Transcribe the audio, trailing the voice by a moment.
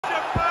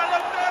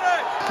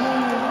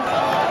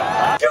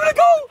given a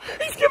goal!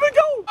 He's given a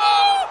goal!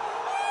 Oh!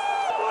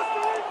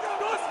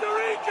 Costa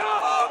Rica!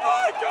 Oh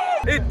my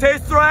God! It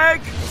tastes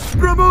like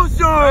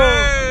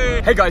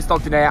promotion! Hey guys,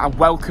 Thogden here, and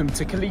welcome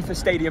to Khalifa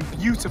Stadium,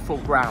 beautiful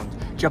ground.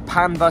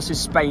 Japan versus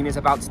Spain is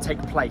about to take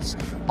place.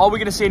 Are we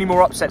going to see any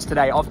more upsets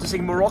today? After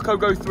seeing Morocco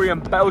go 3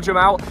 and Belgium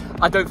out,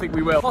 I don't think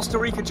we will. Costa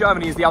Rica,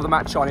 Germany is the other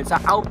match on. It's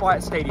at Al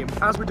Bayt Stadium.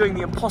 As we're doing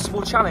the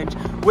impossible challenge,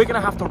 we're going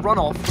to have to run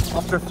off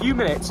after a few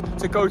minutes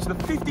to go to the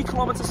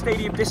 50-kilometer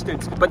stadium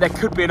distance. But there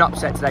could be an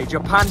upset today.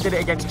 Japan did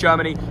it against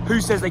Germany.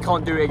 Who says they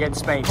can't do it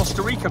against Spain?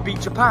 Costa Rica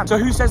beat Japan. So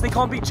who says they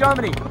can't beat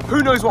Germany?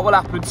 Who knows what will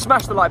happen?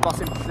 Smash the like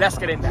button. Let's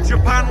get in there.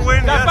 Japan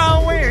win.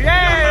 Japan win.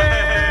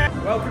 Yeah!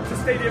 Welcome to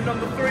stadium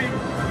number 3.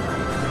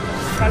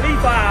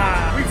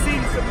 Khalifa! We've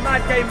seen some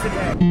mad games in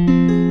here.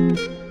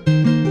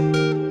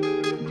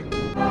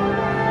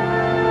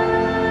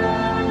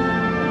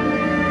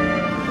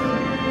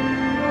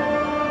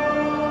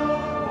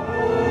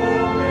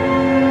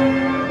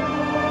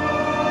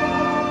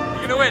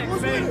 You're gonna win?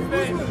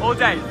 All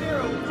day?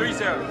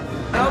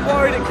 3-0. I'm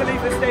worried at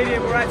Khalifa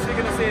Stadium we're actually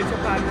gonna see a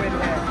Japan win here.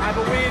 I have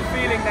a weird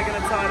feeling they're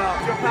gonna turn up.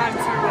 Japan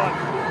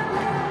 2-1.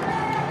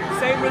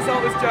 Same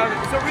result as Germany.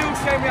 It's a real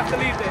shame we have to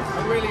leave this.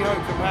 I really hope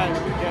Japan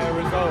can get a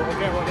result or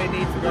get what they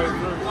need to go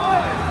through.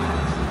 5,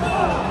 4,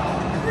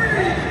 3,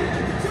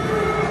 2,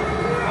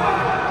 1.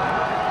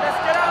 Let's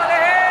get out of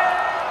here!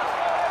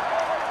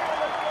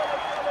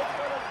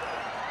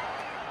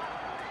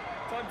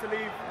 Time to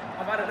leave.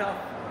 I've had enough.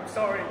 I'm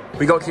sorry.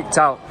 We got kicked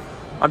out.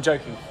 I'm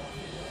joking.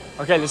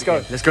 Okay, let's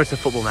go. Let's go to the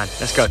football, man.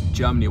 Let's go.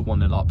 Germany are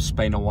 1-0 up.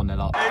 Spain are 1-0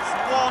 up. It's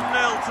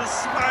 1-0 to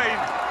Spain.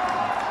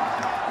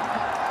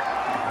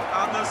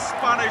 And the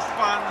Spanish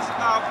fans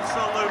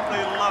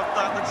absolutely love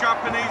that. The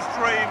Japanese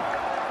dream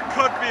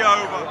could be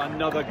over.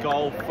 Another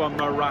goal from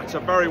Morata,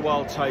 very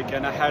well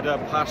taken. A header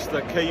past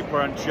the keeper,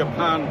 and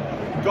Japan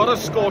got to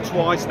score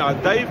twice now.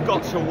 They've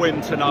got to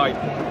win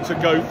tonight to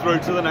go through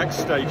to the next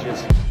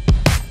stages.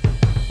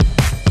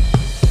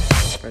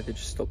 Bro, they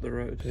just stopped the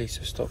road. Police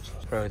have stopped.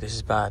 Bro, this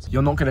is bad.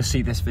 You're not going to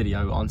see this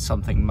video on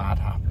something mad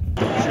happen.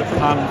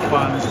 Japan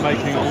fans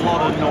making a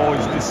lot of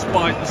noise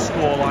despite the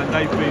scoreline.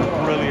 They've been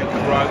brilliant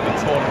throughout the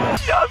tournament.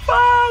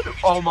 Japan!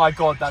 Oh my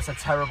God, that's a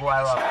terrible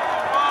error. Oh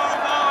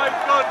my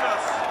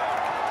goodness!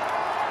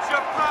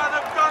 Japan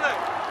have done it!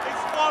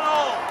 It's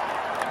 1-1.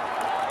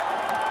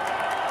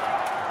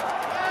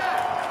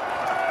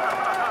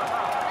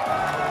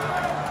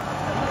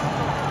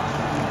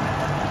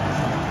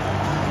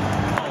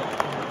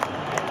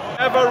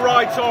 Never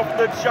write off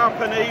the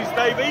Japanese.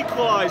 They've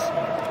equalised.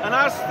 And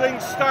as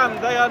things stand,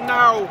 they are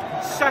now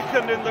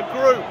second in the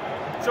group.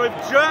 So if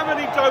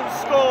Germany don't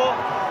score,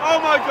 oh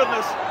my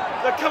goodness,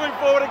 they're coming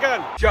forward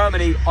again.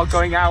 Germany are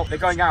going out. They're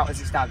going out as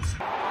it stands.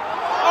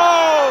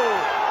 Oh!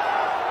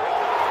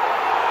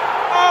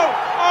 Oh!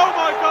 Oh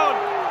my God!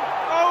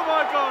 Oh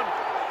my God!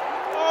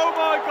 Oh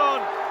my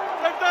God!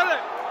 They've done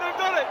it! They've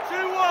done it!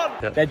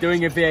 2-1! They're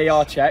doing a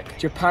VAR check.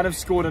 Japan have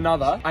scored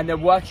another, and they're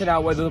working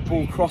out whether the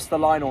ball crossed the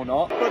line or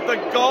not. But the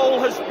goal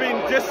has been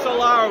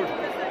disallowed.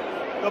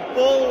 The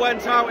ball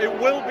went out. It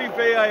will be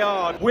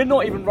VAR. We're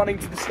not even running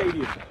to the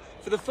stadium.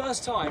 For the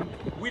first time,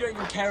 we don't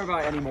even care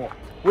about it anymore.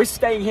 We're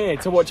staying here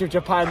to watch if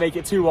Japan make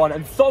it 2-1,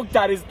 and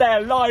Thogden is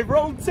there live.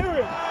 Roll to him.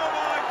 Oh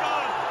my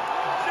God!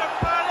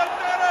 Japan have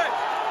done it!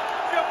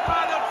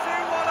 Japan are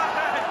 2-1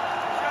 ahead.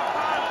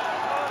 Japan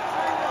are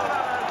 2-1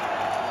 ahead.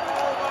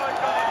 Oh my God! Oh my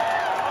God!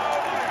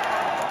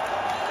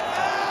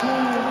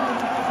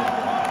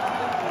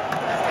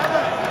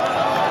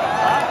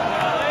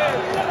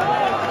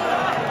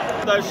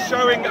 They're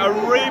showing a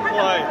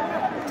replay.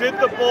 Did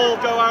the ball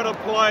go out of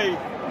play?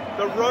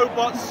 The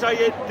robots say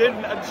it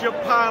didn't, and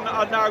Japan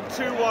are now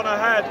 2-1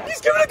 ahead. He's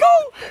given a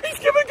goal! He's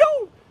given a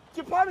goal!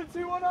 Japan are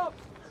 2-1 up.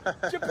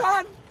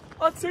 Japan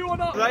are 2-1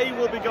 up. They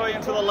will be going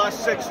into the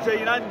last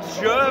 16, and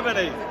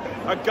Germany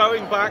are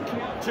going back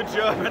to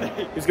Germany.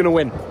 Who's going to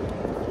win?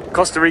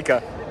 Costa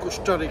Rica.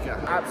 Costa Rica.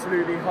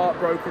 Absolutely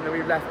heartbroken that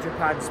we've left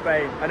Japan,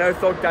 Spain. I know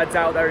Thogden's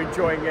out there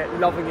enjoying it,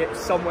 loving it,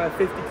 somewhere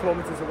 50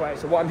 kilometers away.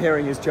 So what I'm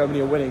hearing is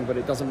Germany are winning, but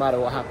it doesn't matter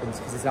what happens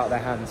because it's out of their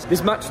hands.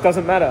 This match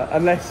doesn't matter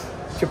unless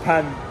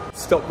Japan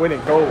stop winning.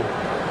 Goal.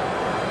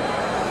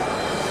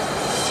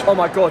 Oh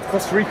my God,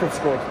 Costa Rica have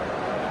scored.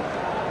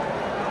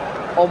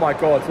 Oh my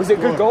God, was it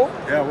a good goal?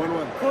 Yeah,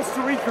 1-1.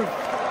 Costa Rica.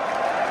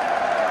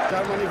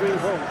 Germany going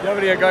home.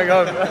 Germany are going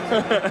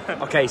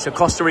home. Okay, so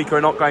Costa Rica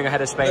are not going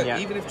ahead of Spain yet.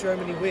 Even if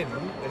Germany win,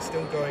 they're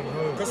still going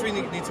home. Costa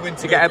Rica need to win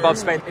to get above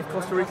Spain. If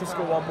Costa Rica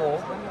score one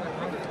more,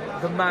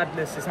 the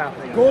madness is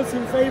happening. Goals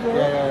in favour,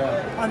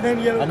 and then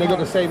yellow. And they got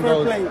the same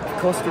goals. If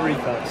Costa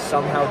Rica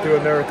somehow do a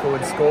miracle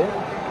and score,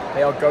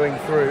 they are going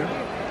through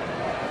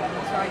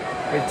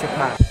with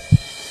Japan.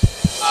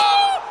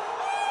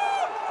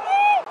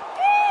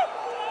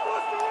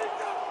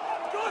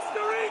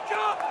 Costa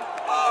Rica!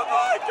 Oh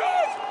my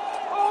God!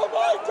 Oh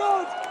my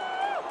God!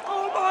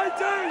 Oh my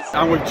days!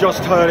 And we've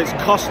just heard it's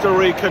Costa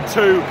Rica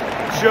 2,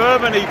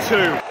 Germany 2.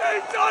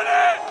 They've done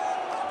it!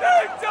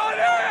 They've done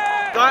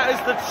it! That is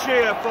the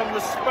cheer from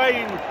the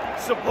Spain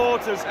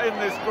supporters in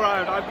this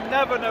ground. I've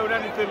never known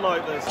anything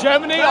like this.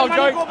 Germany are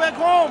going go back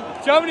home.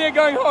 Germany are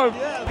going home.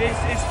 Yeah. This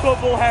is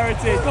football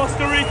heritage.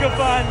 Costa Rica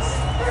fans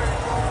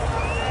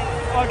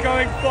are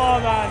going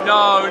far, man.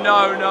 No.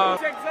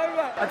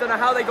 I don't know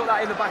how they got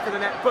that in the back of the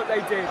net, but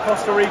they did.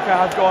 Costa Rica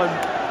have gone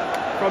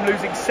from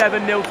losing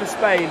 7-0 to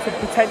Spain to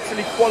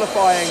potentially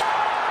qualifying.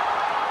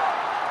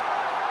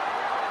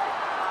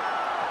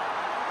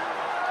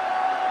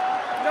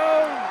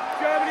 No,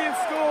 Germany have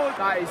scored.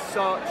 That is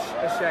such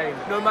a shame.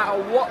 No matter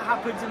what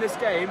happens in this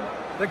game,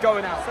 they're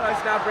going out. So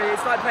Snabry,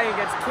 it's like playing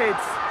against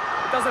kids.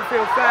 It doesn't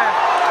feel fair.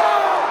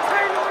 Oh,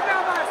 Taylor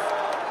Navas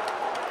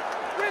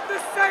with the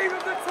save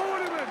of the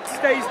tournament.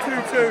 Stays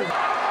 2-2.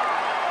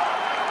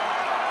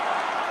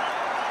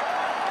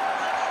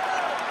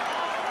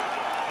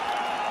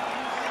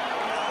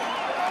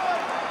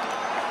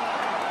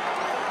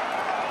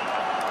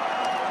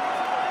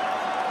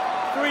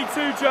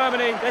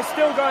 Germany, they're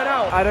still going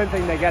out. I don't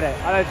think they get it.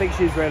 I don't think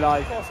she's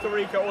realised. Costa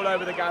Rica all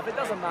over the gap. It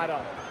doesn't matter.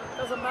 It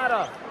doesn't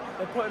matter.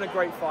 They're putting a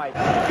great fight.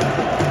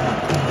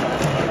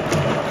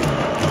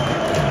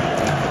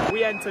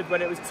 We entered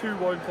when it was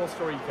 2-1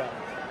 Costa Rica.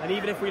 And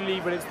even if we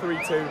leave when it's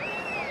 3-2,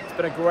 it's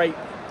been a great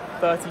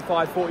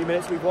 35, 40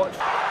 minutes we've watched.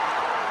 4-2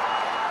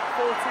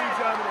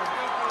 Germany.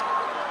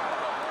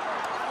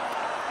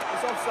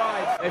 It's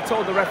offside. They've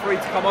told the referee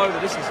to come over.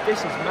 This is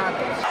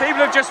madness.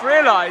 People have just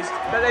realised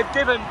that they've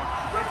given...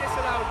 They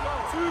disallowed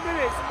 2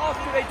 minutes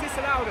after they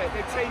disallowed it.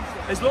 They've changed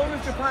it. As long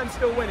as Japan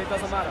still win, it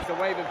doesn't matter. It's a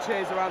wave of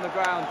cheers around the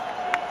ground.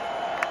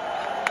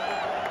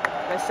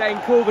 They're saying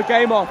call the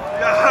game off.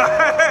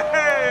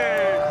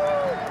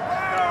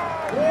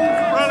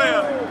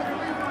 Brilliant.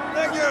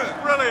 Thank you.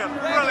 Brilliant.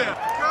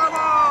 Come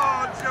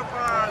on,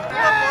 Japan.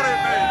 Look what it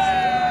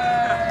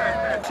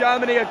means.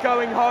 Germany are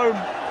going home.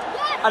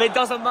 And it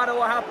doesn't matter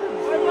what happens.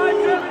 Bye-bye,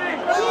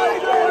 Germany.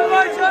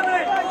 Bye-bye,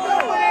 Germany.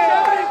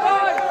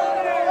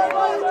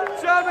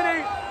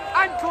 Germany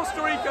and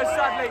Costa Rica,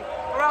 sadly,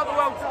 are out of the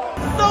World Cup.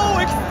 So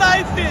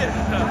excited!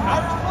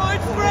 Oh,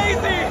 it's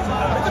crazy!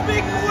 It's a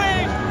big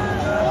win!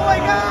 Oh my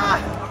god!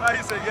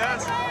 Amazing,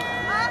 yes?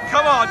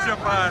 Come on,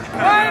 Japan!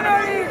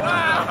 Finally!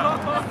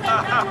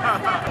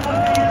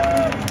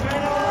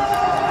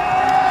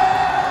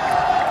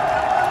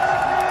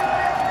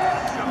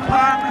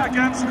 Japan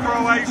against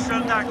Croatia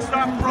next.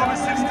 That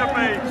promises to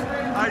be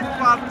a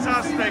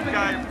fantastic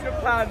game.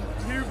 Japan,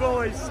 new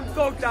boys.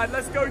 Thogden,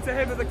 let's go to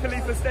him at the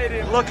Khalifa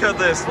Stadium. Look at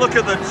this, look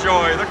at the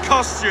joy, the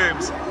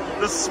costumes,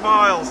 the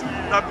smiles.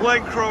 They're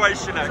playing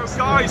Croatia next.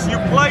 Guys, you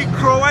played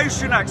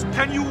Croatia next.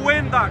 Can you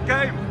win that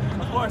game?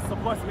 Of course,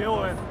 we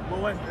all win.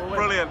 We'll win.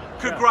 Brilliant.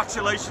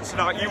 Congratulations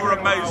tonight, you were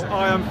amazing.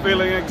 I am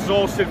feeling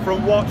exhausted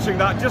from watching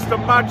that. Just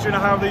imagine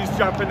how these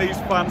Japanese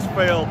fans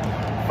feel.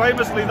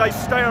 Famously, they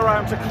stay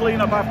around to clean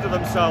up after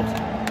themselves.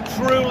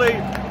 Truly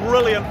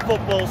brilliant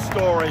football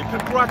story.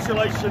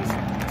 Congratulations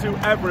to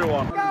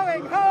everyone.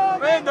 Going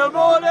home in the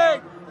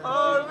morning!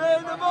 Home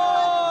in the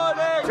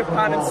morning!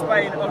 Japan and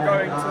Spain are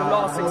going to the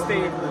last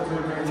 16.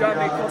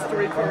 Germany, Costa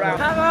Rica round.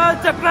 Come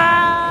on,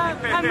 Japan!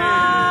 Come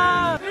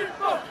on!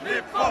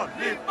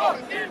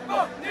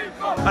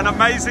 An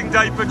amazing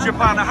day for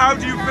Japan. How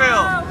do you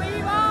feel?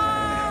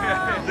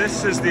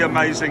 This is the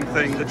amazing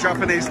thing. The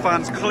Japanese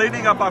fans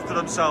cleaning up after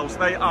themselves.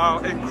 They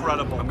are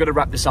incredible. I'm going to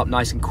wrap this up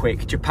nice and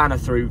quick. Japan are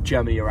through,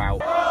 Germany are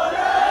out.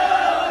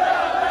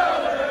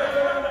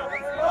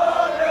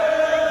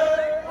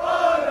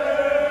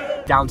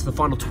 Down to the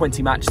final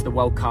 20 matches of the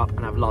World Cup,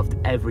 and I've loved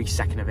every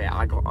second of it.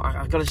 I've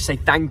got to just say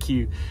thank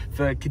you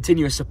for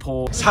continuous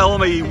support. Tell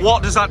me,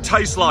 what does that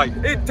taste like?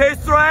 It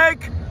tastes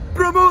like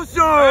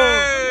promotion!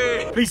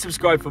 Hey! Please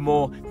subscribe for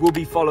more. We'll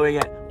be following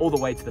it all the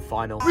way to the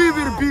final. We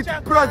will beat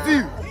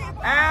Brazil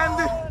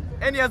and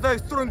any other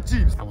strong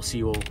teams. And we'll see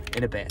you all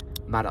in a bit.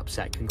 Mad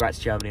upset. Congrats,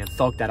 Germany. And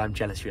Thogden, I'm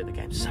jealous you're at the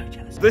game. So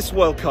jealous. This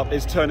World Cup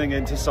is turning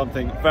into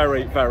something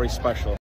very, very special.